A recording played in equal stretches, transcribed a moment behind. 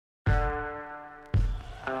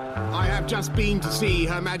have just been to see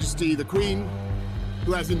Her Majesty the Queen,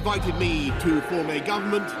 who has invited me to form a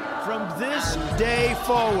government. From this day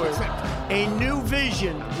forward, a new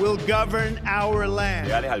vision will govern our land.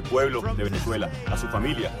 Leales al pueblo de Venezuela, a su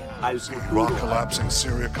familia, al futuro. Iraq collapsing,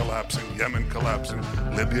 Syria collapsing, Yemen collapsing,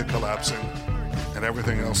 Libya collapsing, and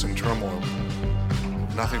everything else in turmoil.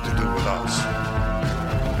 Nothing to do with us.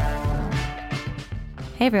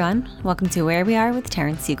 Hey everyone, welcome to Where We Are with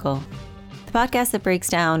Terrence Siegel, the podcast that breaks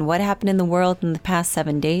down what happened in the world in the past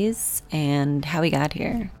 7 days and how we got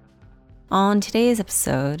here. On today's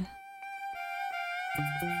episode,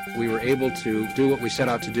 we were able to do what we set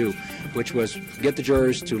out to do, which was get the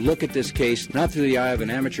jurors to look at this case not through the eye of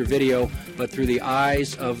an amateur video, but through the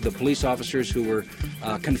eyes of the police officers who were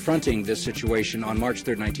confronting this situation on March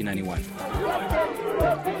 3rd, 1991.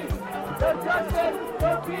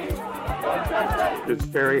 It's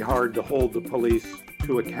very hard to hold the police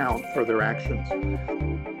to account for their actions.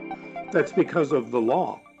 That's because of the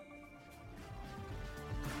law.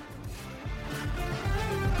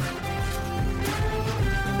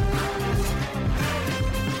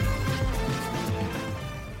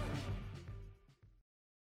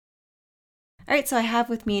 All right, so I have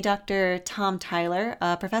with me Dr. Tom Tyler,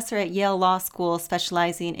 a professor at Yale Law School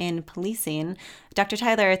specializing in policing. Dr.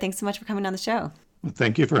 Tyler, thanks so much for coming on the show. Well,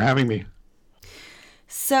 thank you for having me.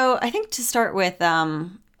 So I think to start with,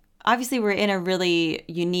 obviously we're in a really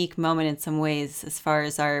unique moment in some ways as far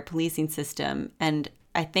as our policing system. And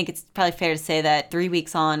I think it's probably fair to say that 3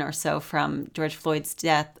 weeks on or so from George Floyd's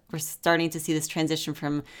death, we're starting to see this transition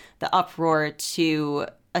from the uproar to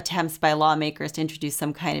attempts by lawmakers to introduce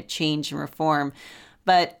some kind of change and reform.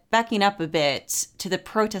 But backing up a bit to the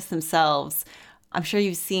protests themselves, I'm sure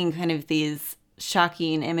you've seen kind of these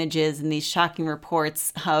shocking images and these shocking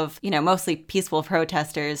reports of, mostly peaceful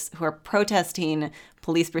protesters who are protesting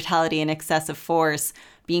police brutality and excessive force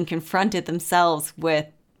being confronted themselves with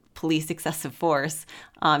police excessive force.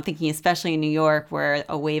 Thinking especially in New York, where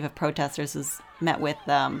a wave of protesters was met with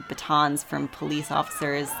batons from police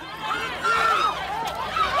officers.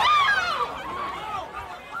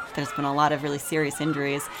 There's been a lot of really serious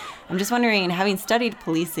injuries. I'm just wondering, having studied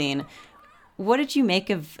policing, what did you make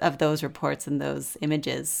of those reports and those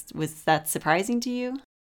images? Was that surprising to you?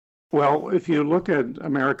 Well, if you look at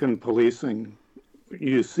American policing,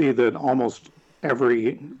 you see that almost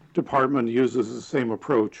every department uses the same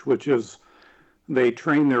approach, which is they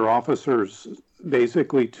train their officers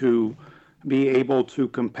basically to be able to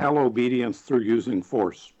compel obedience through using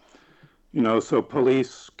force. So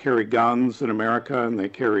police carry guns in America, and they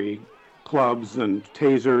carry clubs and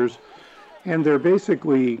tasers, and they're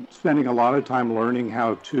basically spending a lot of time learning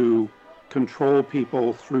how to control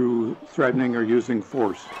people through threatening or using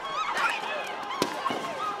force.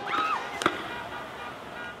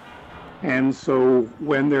 And so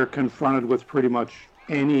when they're confronted with pretty much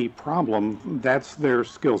any problem, that's their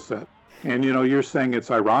skill set. And you're saying it's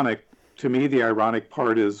ironic. To me, the ironic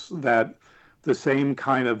part is that the same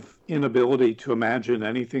kind of inability to imagine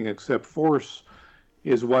anything except force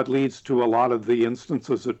is what leads to a lot of the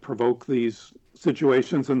instances that provoke these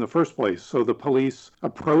situations in the first place. So the police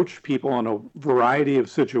approach people in a variety of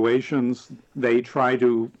situations. They try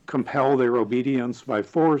to compel their obedience by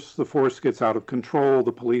force. The force gets out of control.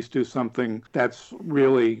 The police do something that's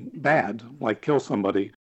really bad, like kill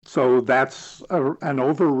somebody. So that's an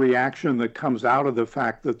overreaction that comes out of the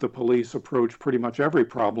fact that the police approach pretty much every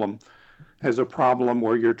problem as a problem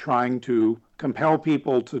where you're trying to compel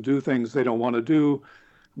people to do things they don't want to do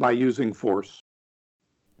by using force.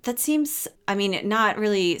 That seems, not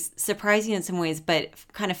really surprising in some ways, but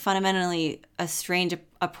kind of fundamentally a strange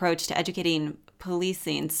approach to educating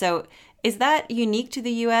policing. So is that unique to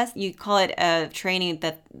the U.S.? You call it a training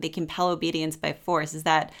that they compel obedience by force. Is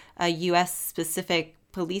that a U.S.-specific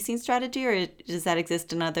policing strategy, or does that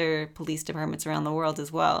exist in other police departments around the world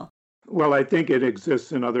as well? Well, I think it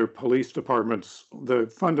exists in other police departments. The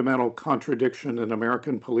fundamental contradiction in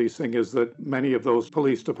American policing is that many of those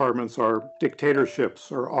police departments are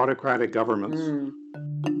dictatorships or autocratic governments.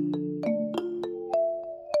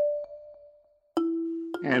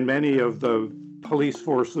 And many of the police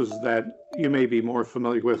forces that you may be more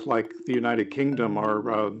familiar with, like the United Kingdom or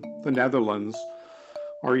the Netherlands,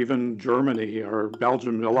 or even Germany or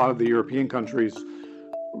Belgium, a lot of the European countries,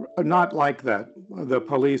 not like that. The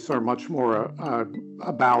police are much more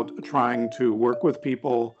about trying to work with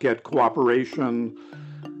people, get cooperation.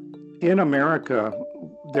 In America,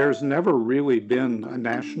 there's never really been a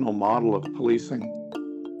national model of policing.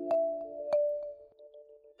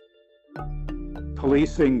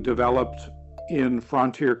 Policing developed in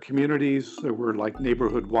frontier communities. There were like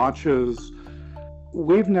neighborhood watches.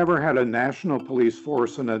 We've never had a national police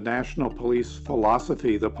force and a national police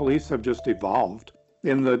philosophy. The police have just evolved.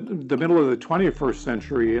 In the middle of the 21st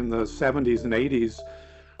century, in the 70s and 80s,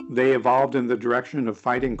 they evolved in the direction of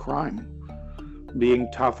fighting crime, being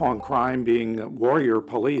tough on crime, being warrior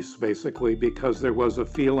police, basically, because there was a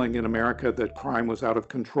feeling in America that crime was out of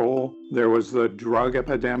control. There was the drug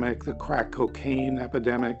epidemic, the crack cocaine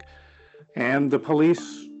epidemic, and the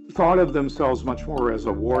police thought of themselves much more as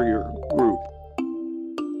a warrior group.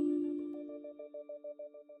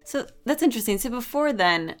 So that's interesting. So before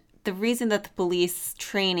then, the reason that the police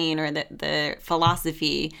training or the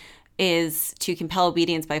philosophy is to compel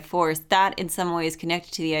obedience by force, that in some ways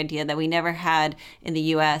connected to the idea that we never had in the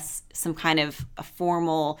U.S. some kind of a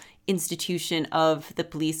formal institution of the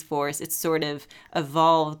police force. It's sort of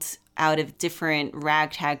evolved out of different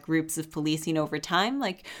ragtag groups of policing over time.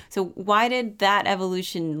 So why did that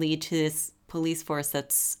evolution lead to this police force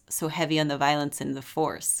that's so heavy on the violence and the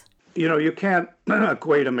force? You know, you can't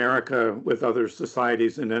equate America with other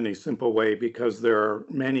societies in any simple way because there are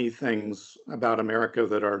many things about America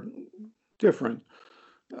that are different.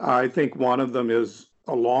 I think one of them is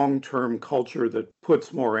a long-term culture that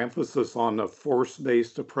puts more emphasis on a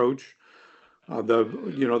force-based approach.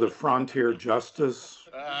 The frontier justice.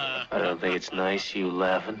 I don't think it's nice you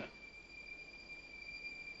laughing.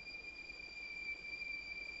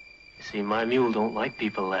 You see, my mule don't like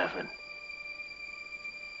people laughing.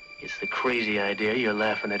 It's the crazy idea you're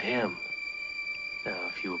laughing at him. Now,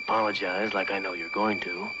 if you apologize like I know you're going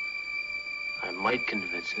to, I might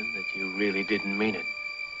convince him that you really didn't mean it.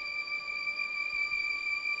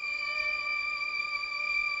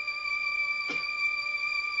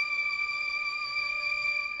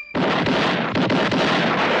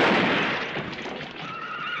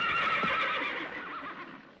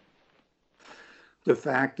 The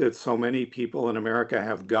fact that so many people in America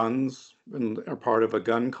have guns and are part of a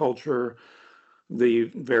gun culture, the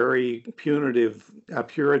very punitive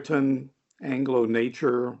Puritan Anglo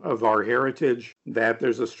nature of our heritage, that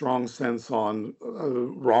there's a strong sense on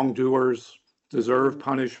wrongdoers deserve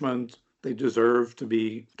punishment, they deserve to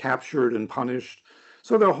be captured and punished.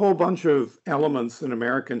 So there are a whole bunch of elements in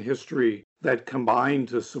American history that combine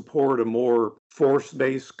to support a more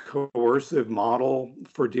force-based, coercive model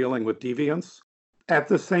for dealing with deviance. At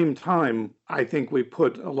the same time, I think we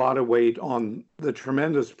put a lot of weight on the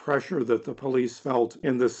tremendous pressure that the police felt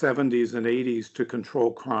in the 70s and 80s to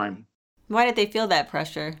control crime. Why did they feel that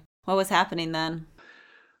pressure? What was happening then?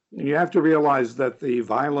 You have to realize that the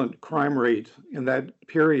violent crime rate in that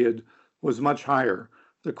period was much higher.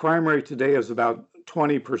 The crime rate today is about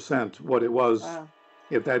 20% what it was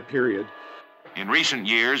at that period. In recent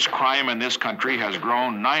years, crime in this country has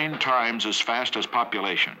grown 9 times as fast as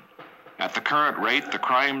population. At the current rate, the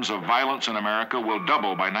crimes of violence in America will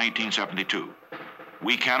double by 1972.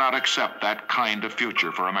 We cannot accept that kind of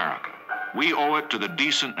future for America. We owe it to the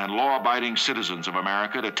decent and law-abiding citizens of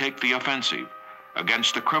America to take the offensive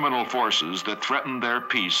against the criminal forces that threaten their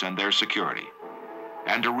peace and their security,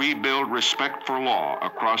 and to rebuild respect for law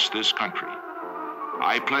across this country.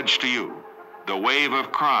 I pledge to you, the wave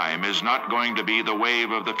of crime is not going to be the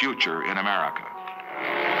wave of the future in America.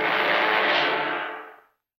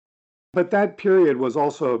 But that period was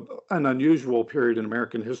also an unusual period in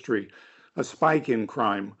American history, a spike in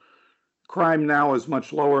crime. Crime now is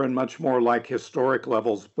much lower and much more like historic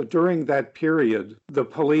levels. But during that period, the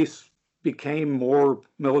police became more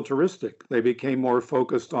militaristic. They became more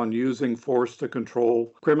focused on using force to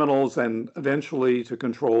control criminals and eventually to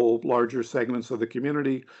control larger segments of the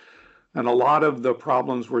community. And a lot of the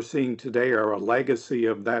problems we're seeing today are a legacy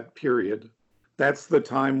of that period. That's the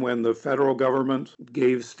time when the federal government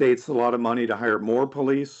gave states a lot of money to hire more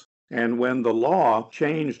police, and when the law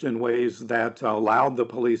changed in ways that allowed the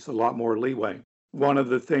police a lot more leeway. One of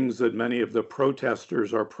the things that many of the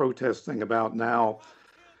protesters are protesting about now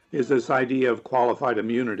is this idea of qualified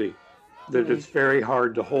immunity, that it's very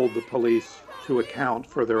hard to hold the police to account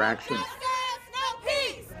for their actions. No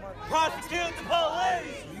peace! Prosecute the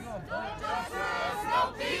police!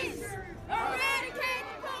 No peace! Eradicate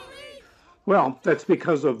the police! Well, that's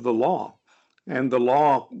because of the law. And the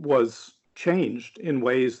law was changed in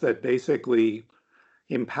ways that basically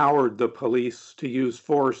empowered the police to use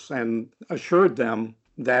force and assured them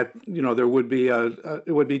that, there would be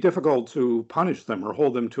it would be difficult to punish them or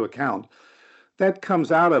hold them to account. That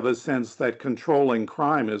comes out of a sense that controlling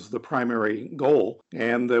crime is the primary goal,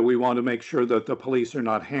 and that we want to make sure that the police are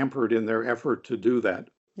not hampered in their effort to do that.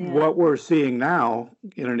 Yeah. What we're seeing now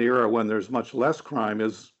in an era when there's much less crime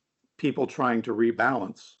is people trying to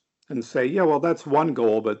rebalance and say, yeah, well, that's one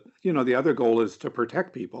goal, but, the other goal is to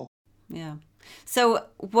protect people. Yeah. So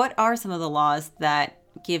what are some of the laws that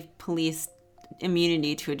give police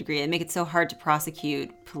immunity to a degree and make it so hard to prosecute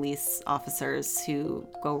police officers who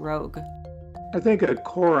go rogue? I think a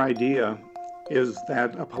core idea is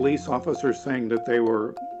that a police officer saying that they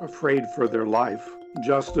were afraid for their life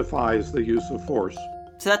justifies the use of force.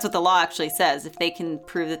 So that's what the law actually says. If they can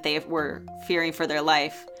prove that they were fearing for their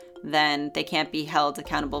life, then they can't be held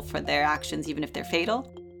accountable for their actions, even if they're fatal?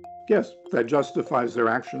 Yes, that justifies their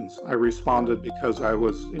actions. I responded because I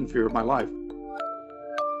was in fear of my life.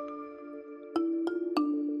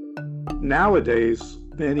 Nowadays,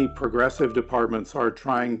 many progressive departments are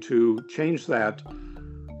trying to change that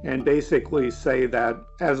and basically say that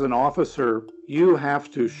as an officer, you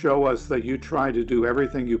have to show us that you try to do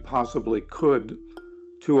everything you possibly could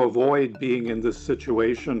to avoid being in this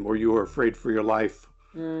situation where you are afraid for your life,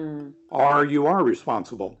 or you are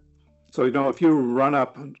responsible. So, if you run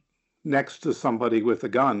up next to somebody with a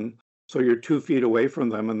gun, so you're 2 feet away from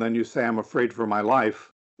them, and then you say, I'm afraid for my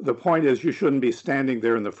life, the point is you shouldn't be standing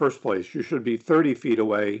there in the first place. You should be 30 feet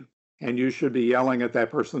away, and you should be yelling at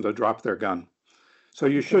that person to drop their gun. So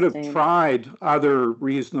you should have tried other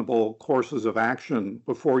reasonable courses of action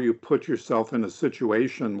before you put yourself in a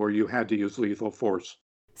situation where you had to use lethal force.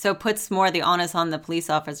 So it puts more the onus on the police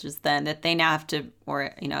officers then, that they now have to,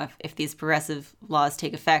 or, if these progressive laws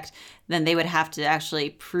take effect, then they would have to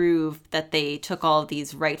actually prove that they took all of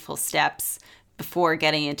these rightful steps before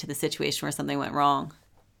getting into the situation where something went wrong.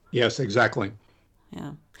 Yes, exactly.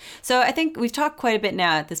 Yeah. So I think we've talked quite a bit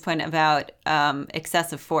now at this point about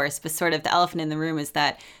excessive force, but sort of the elephant in the room is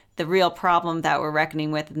that the real problem that we're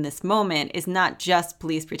reckoning with in this moment is not just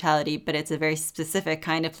police brutality, but it's a very specific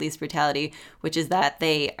kind of police brutality, which is that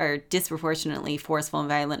they are disproportionately forceful and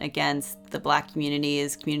violent against the Black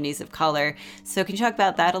communities, communities of color. So can you talk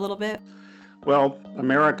about that a little bit? Well,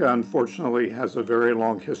 America, unfortunately, has a very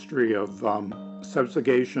long history of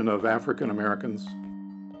subjugation of African Americans.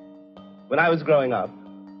 When I was growing up,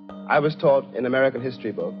 I was taught in American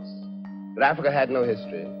history books that Africa had no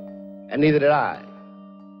history, and neither did I.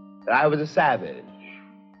 That I was a savage,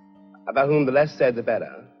 about whom the less said the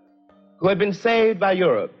better, who had been saved by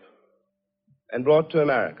Europe and brought to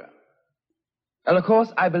America. And of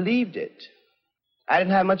course, I believed it. I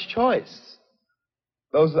didn't have much choice.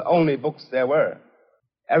 Those are the only books there were.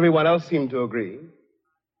 Everyone else seemed to agree.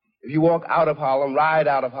 If you walk out of Harlem, ride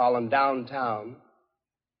out of Harlem, downtown,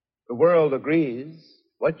 the world agrees.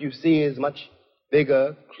 What you see is much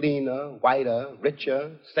bigger, cleaner, whiter,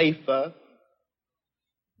 richer, safer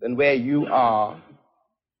than where you are.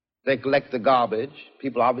 They collect the garbage.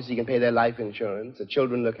 People obviously can pay their life insurance. The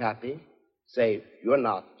children look happy, safe. You're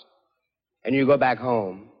not. And you go back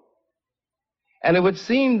home. And it would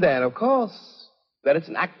seem then, of course, that it's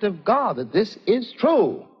an act of God, that this is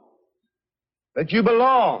true, that you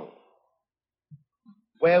belong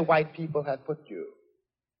where white people have put you.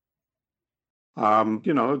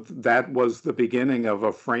 That was the beginning of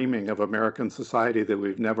a framing of American society that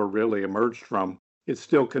we've never really emerged from. It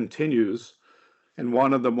still continues. And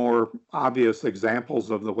one of the more obvious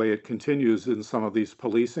examples of the way it continues in some of these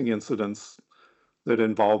policing incidents that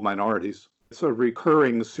involve minorities. It's a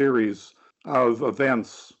recurring series of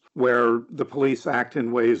events where the police act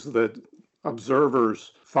in ways that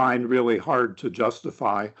observers find really hard to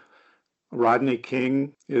justify. Rodney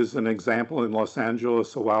King is an example in Los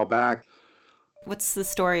Angeles a while back. What's the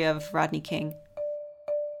story of Rodney King?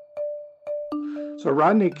 So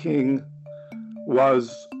Rodney King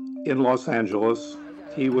was in Los Angeles.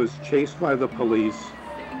 He was chased by the police,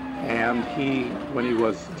 and when he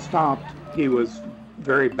was stopped, he was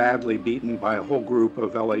very badly beaten by a whole group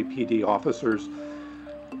of LAPD officers.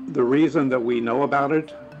 The reason that we know about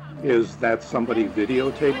it is that somebody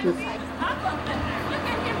videotaped it.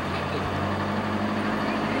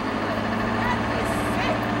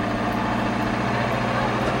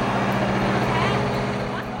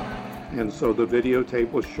 And so the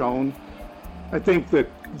videotape was shown. I think that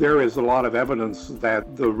there is a lot of evidence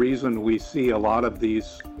that the reason we see a lot of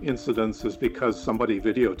these incidents is because somebody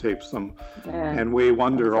videotapes them. Yeah. And we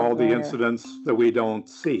wonder all the incidents that we don't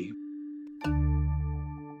see.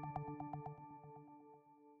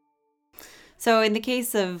 So in the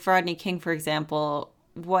case of Rodney King, for example,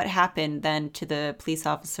 what happened then to the police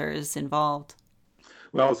officers involved?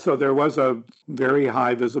 Well, so there was a very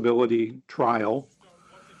high visibility trial,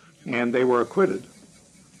 and they were acquitted.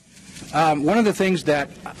 One of the things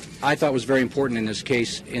that I thought was very important in this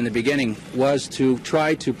case in the beginning was to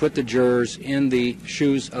try to put the jurors in the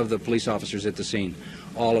shoes of the police officers at the scene,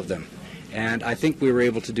 all of them. And I think we were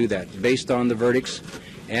able to do that based on the verdicts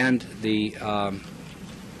and the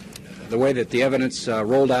way that the evidence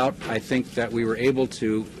rolled out. I think that we were able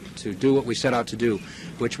to to do what we set out to do,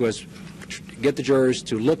 which was get the jurors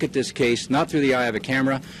to look at this case not through the eye of a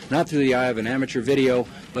camera, not through the eye of an amateur video,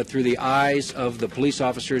 but through the eyes of the police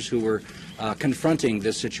officers who were confronting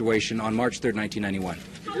this situation on March 3rd, 1991.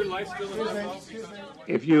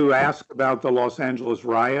 If you ask about the Los Angeles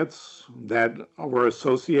riots that were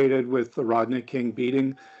associated with the Rodney King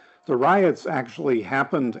beating, the riots actually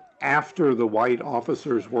happened after the white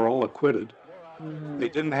officers were all acquitted. They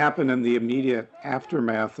didn't happen in the immediate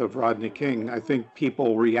aftermath of Rodney King. I think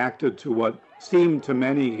people reacted to what seemed to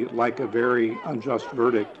many like a very unjust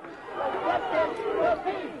verdict.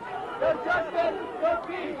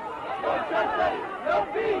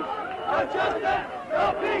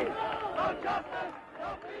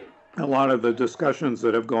 A lot of the discussions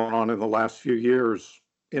that have gone on in the last few years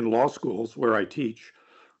in law schools where I teach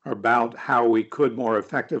are about how we could more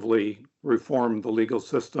effectively reform the legal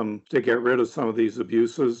system to get rid of some of these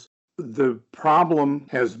abuses. The problem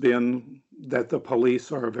has been that the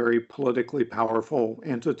police are a very politically powerful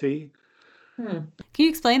entity. Can you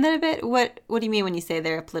explain that a bit? What do you mean when you say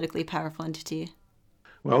they're a politically powerful entity?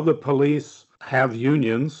 Well, the police have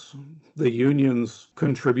unions. The unions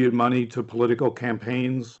contribute money to political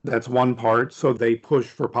campaigns. That's one part. So they push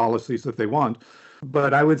for policies that they want.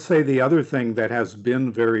 But I would say the other thing that has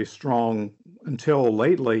been very strong until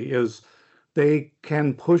lately is they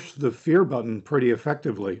can push the fear button pretty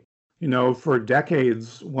effectively. You know, for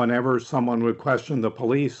decades, whenever someone would question the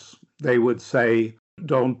police, they would say,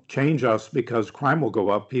 don't change us because crime will go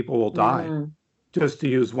up, people will die. Just to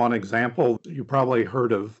use one example, you probably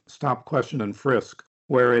heard of Stop, Question, and Frisk,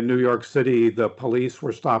 where in New York City, the police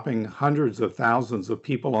were stopping hundreds of thousands of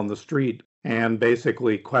people on the street and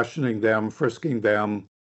basically questioning them, frisking them.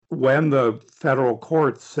 When the federal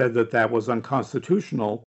courts said that that was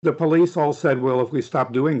unconstitutional, the police all said, well, if we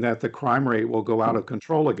stop doing that, the crime rate will go out of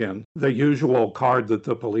control again. The usual card that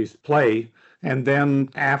the police play. And then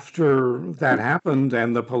after that happened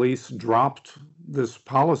and the police dropped this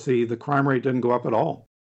policy, the crime rate didn't go up at all.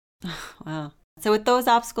 Wow. So with those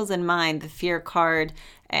obstacles in mind, the fear card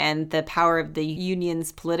and the power of the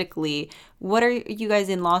unions politically, what are you guys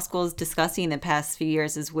in law schools discussing in the past few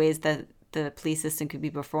years as ways that the police system could be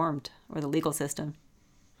reformed, or the legal system?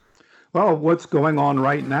 Well, what's going on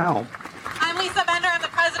right now? I'm Lisa Bender. I'm the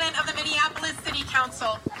president of the Minneapolis City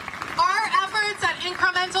Council. Our efforts at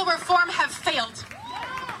incremental reform have failed.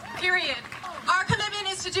 Period. Our commitment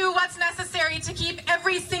is to do what's necessary to keep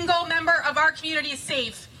every single member of our community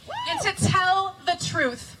safe and to tell the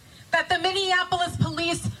truth that the Minneapolis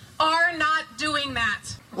police are not doing that.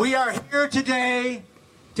 We are here today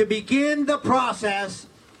to begin the process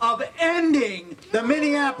of ending the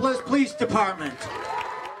Minneapolis Police Department.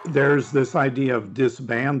 There's this idea of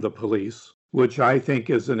disband the police, which I think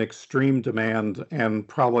is an extreme demand and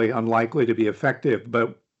probably unlikely to be effective.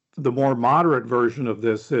 But the more moderate version of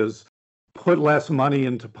this is put less money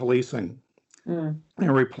into policing and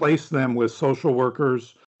replace them with social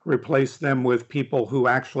workers, replace them with people who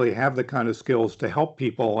actually have the kind of skills to help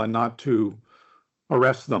people and not to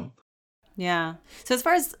arrest them. Yeah. So as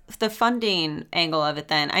far as the funding angle of it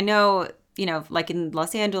then, I know, you know, like in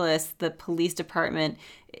Los Angeles, the police department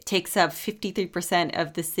takes up 53%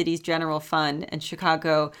 of the city's general fund. In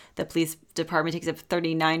Chicago, the police department takes up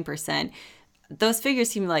 39%. Those figures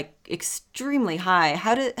seem like extremely high.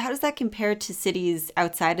 How does that compare to cities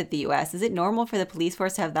outside of the U.S.? Is it normal for the police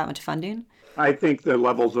force to have that much funding? I think the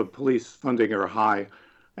levels of police funding are high,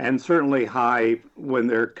 and certainly high when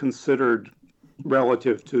they're considered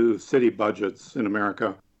relative to city budgets in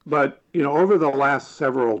America. But, you know, over the last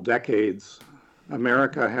several decades,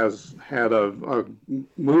 America has had a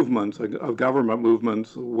movement, a government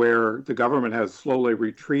movement, where the government has slowly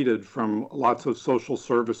retreated from lots of social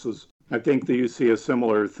services. I think that you see a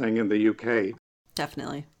similar thing in the UK.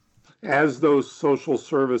 Definitely. As those social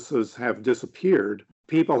services have disappeared,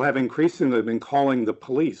 people have increasingly been calling the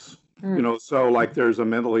police. You know, so like there's a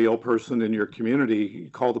mentally ill person in your community, you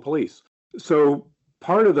call the police. So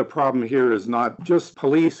part of the problem here is not just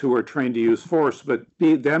police who are trained to use force, but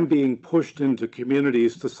them being pushed into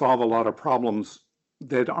communities to solve a lot of problems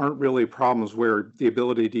that aren't really problems where the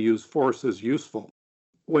ability to use force is useful.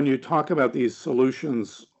 When you talk about these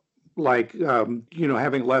solutions, like, you know,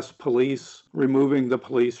 having less police, removing the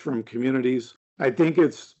police from communities, I think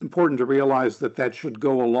it's important to realize that that should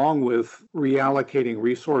go along with reallocating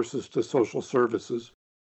resources to social services.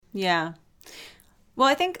 Yeah. Well,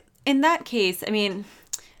 I think in that case, I mean,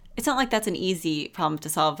 it's not like that's an easy problem to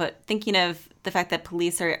solve, but thinking of the fact that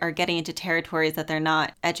police are getting into territories that they're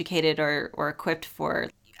not educated or equipped for,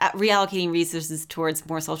 reallocating resources towards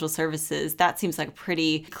more social services, that seems like a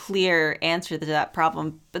pretty clear answer to that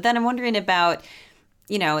problem. But then I'm wondering about,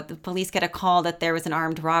 the police get a call that there was an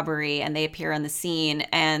armed robbery and they appear on the scene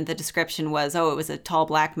and the description was, it was a tall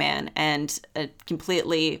black man, and a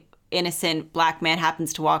completely innocent black man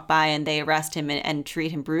happens to walk by and they arrest him and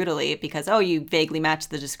treat him brutally because, you vaguely match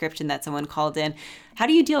the description that someone called in. How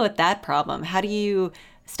do you deal with that problem? How do you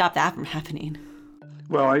stop that from happening?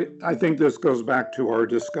 Well, I think this goes back to our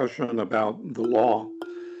discussion about the law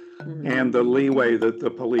and the leeway that the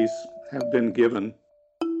police have been given.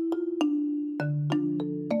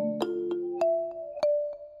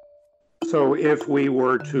 So if we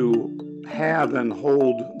were to have and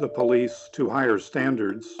hold the police to higher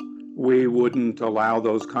standards, we wouldn't allow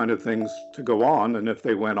those kind of things to go on. And if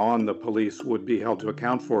they went on, the police would be held to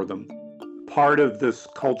account for them. Part of this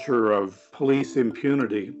culture of police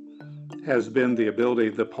impunity has been the ability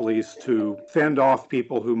of the police to fend off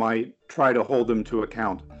people who might try to hold them to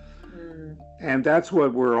account. And that's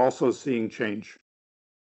what we're also seeing change.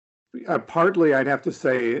 Partly, I'd have to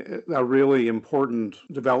say, a really important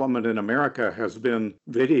development in America has been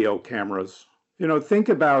video cameras. Think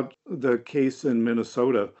about the case in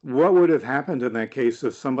Minnesota. What would have happened in that case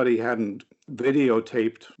if somebody hadn't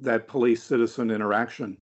videotaped that police-citizen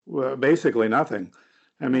interaction? Well, basically nothing.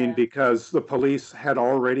 Because the police had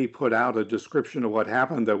already put out a description of what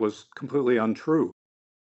happened that was completely untrue.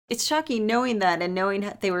 It's shocking knowing that and knowing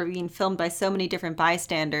that they were being filmed by so many different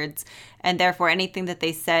bystanders, and therefore anything that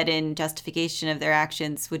they said in justification of their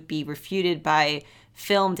actions would be refuted by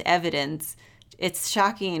filmed evidence. It's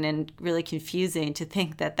shocking and really confusing to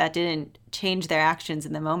think that didn't change their actions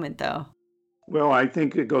in the moment, though. Well, I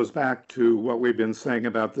think it goes back to what we've been saying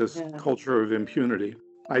about this culture of impunity.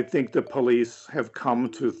 I think the police have come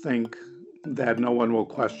to think that no one will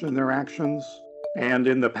question their actions. And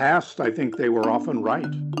in the past, I think they were often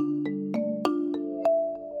right.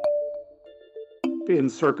 In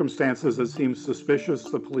circumstances that seemed suspicious,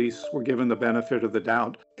 the police were given the benefit of the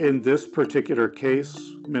doubt. In this particular case,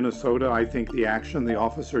 Minnesota, I think the action the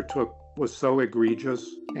officer took was so egregious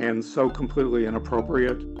and so completely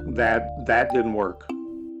inappropriate that didn't work.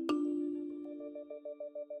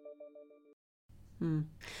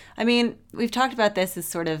 We've talked about this as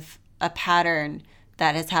sort of a pattern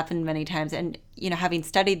that has happened many times. And, having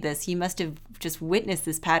studied this, you must have just witnessed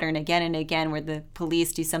this pattern again and again where the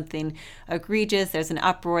police do something egregious, there's an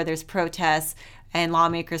uproar, there's protests, and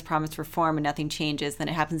lawmakers promise reform and nothing changes. Then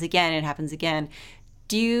it happens again, it happens again.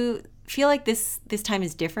 Do you feel like this time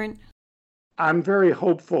is different? I'm very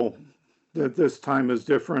hopeful that this time is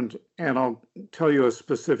different, and I'll tell you a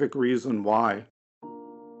specific reason why.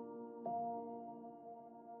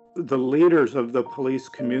 The leaders of the police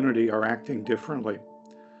community are acting differently.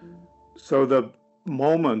 So the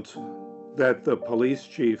moment that the police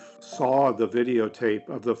chief saw the videotape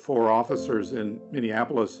of the 4 officers in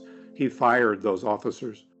Minneapolis, he fired those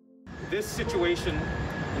officers. This situation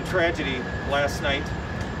and tragedy last night,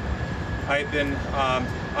 I've been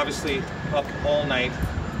obviously up all night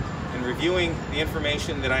and reviewing the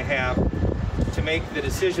information that I have to make the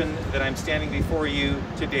decision that I'm standing before you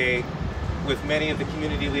today with many of the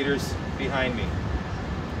community leaders behind me.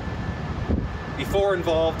 The 4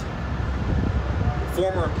 involved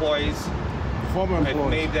former employees had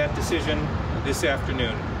made that decision this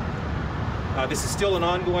afternoon. This is still an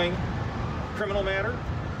ongoing criminal matter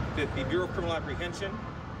that the Bureau of Criminal Apprehension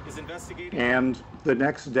is investigating. And the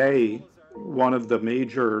next day, one of the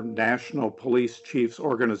major national police chiefs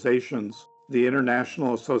organizations, the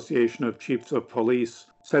International Association of Chiefs of Police,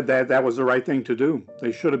 said that was the right thing to do.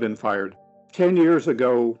 They should have been fired. 10 years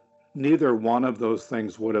ago, neither one of those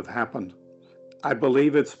things would have happened. I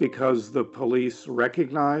believe it's because the police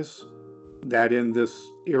recognize that in this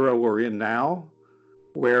era we're in now,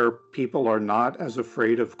 where people are not as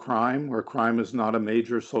afraid of crime, where crime is not a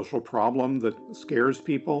major social problem that scares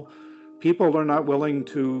people, people are not willing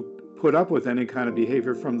to put up with any kind of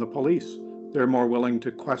behavior from the police. They're more willing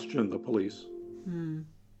to question the police.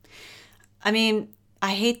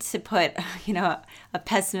 I hate to put, a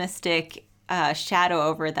pessimistic shadow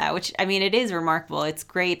over that, which, it is remarkable. It's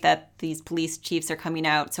great that these police chiefs are coming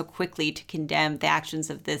out so quickly to condemn the actions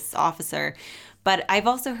of this officer. But I've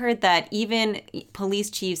also heard that even police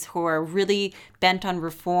chiefs who are really bent on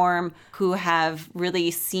reform, who have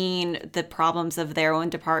really seen the problems of their own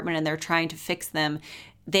department and they're trying to fix them,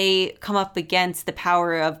 they come up against the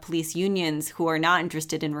power of police unions who are not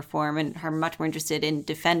interested in reform and are much more interested in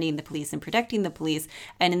defending the police and protecting the police.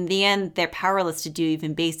 And in the end, they're powerless to do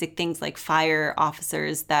even basic things like fire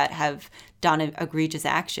officers that have done egregious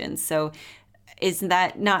actions. So isn't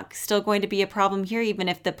that not still going to be a problem here? Even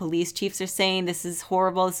if the police chiefs are saying this is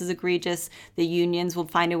horrible, this is egregious, the unions will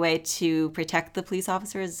find a way to protect the police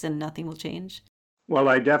officers and nothing will change? Well,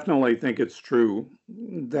 I definitely think it's true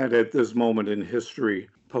that at this moment in history,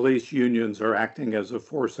 police unions are acting as a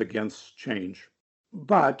force against change.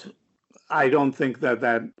 But I don't think that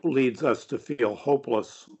that leads us to feel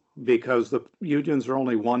hopeless because the unions are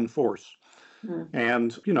only one force.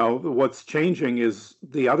 And, what's changing is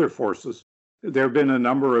the other forces. There have been a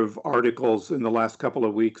number of articles in the last couple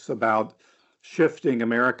of weeks about shifting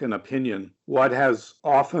American opinion. What has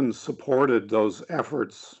often supported those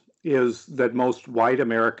efforts is that most white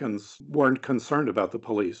Americans weren't concerned about the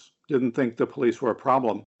police, didn't think the police were a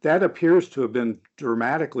problem. That appears to have been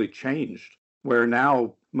dramatically changed, where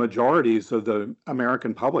now majorities of the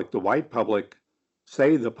American public, the white public,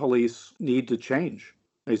 say the police need to change.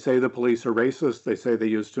 They say the police are racist. They say they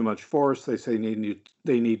use too much force. They say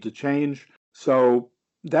they need to change. So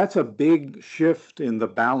that's a big shift in the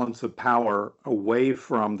balance of power away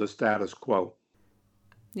from the status quo.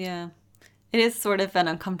 Yeah. It is sort of an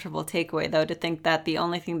uncomfortable takeaway, though, to think that the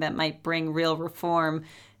only thing that might bring real reform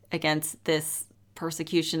against this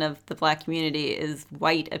persecution of the Black community is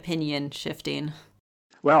white opinion shifting.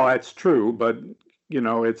 Well, that's true, but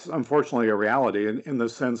it's unfortunately a reality in the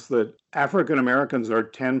sense that African Americans are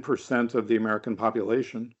 10% of the American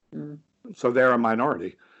population. So they're a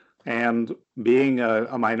minority. And being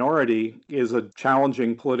a minority is a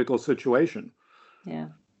challenging political situation. Yeah.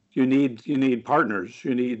 You need partners,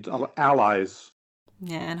 you need allies.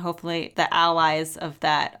 Yeah, and hopefully the allies of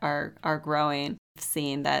that are growing,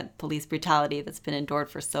 seeing that police brutality that's been endured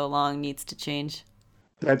for so long needs to change.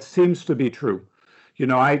 That seems to be true.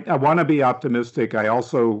 I want to be optimistic. I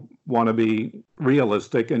also want to be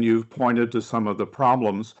realistic, and you've pointed to some of the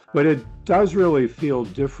problems, but it does really feel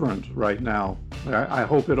different right now. I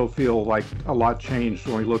hope it'll feel like a lot changed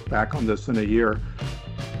when we look back on this in a year.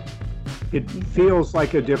 It feels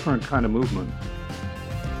like a different kind of movement.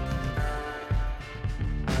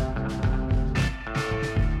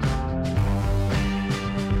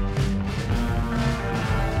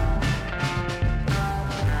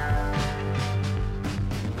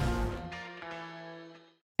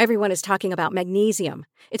 Everyone is talking about magnesium.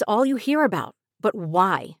 It's all you hear about. But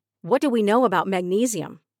why? What do we know about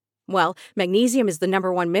magnesium? Well, magnesium is the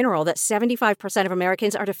number one mineral that 75% of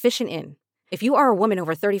Americans are deficient in. If you are a woman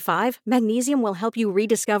over 35, magnesium will help you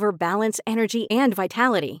rediscover balance, energy, and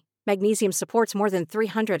vitality. Magnesium supports more than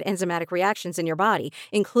 300 enzymatic reactions in your body,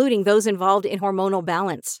 including those involved in hormonal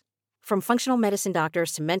balance. From functional medicine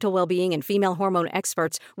doctors to mental well-being and female hormone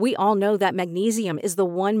experts, we all know that magnesium is the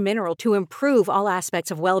one mineral to improve all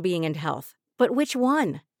aspects of well-being and health. But which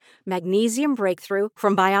one? Magnesium Breakthrough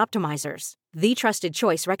from Bioptimizers, the trusted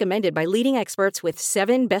choice recommended by leading experts with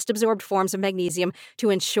 7 best-absorbed forms of magnesium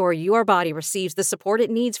to ensure your body receives the support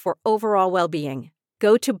it needs for overall well-being.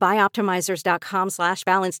 Go to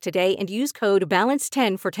bioptimizers.com/balance today and use code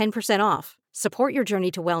BALANCE10 for 10% off. Support your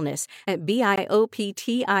journey to wellness at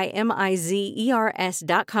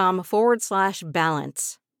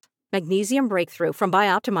bioptimizers.com/balance. Magnesium Breakthrough from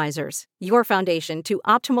Bioptimizers, your foundation to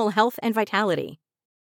optimal health and vitality.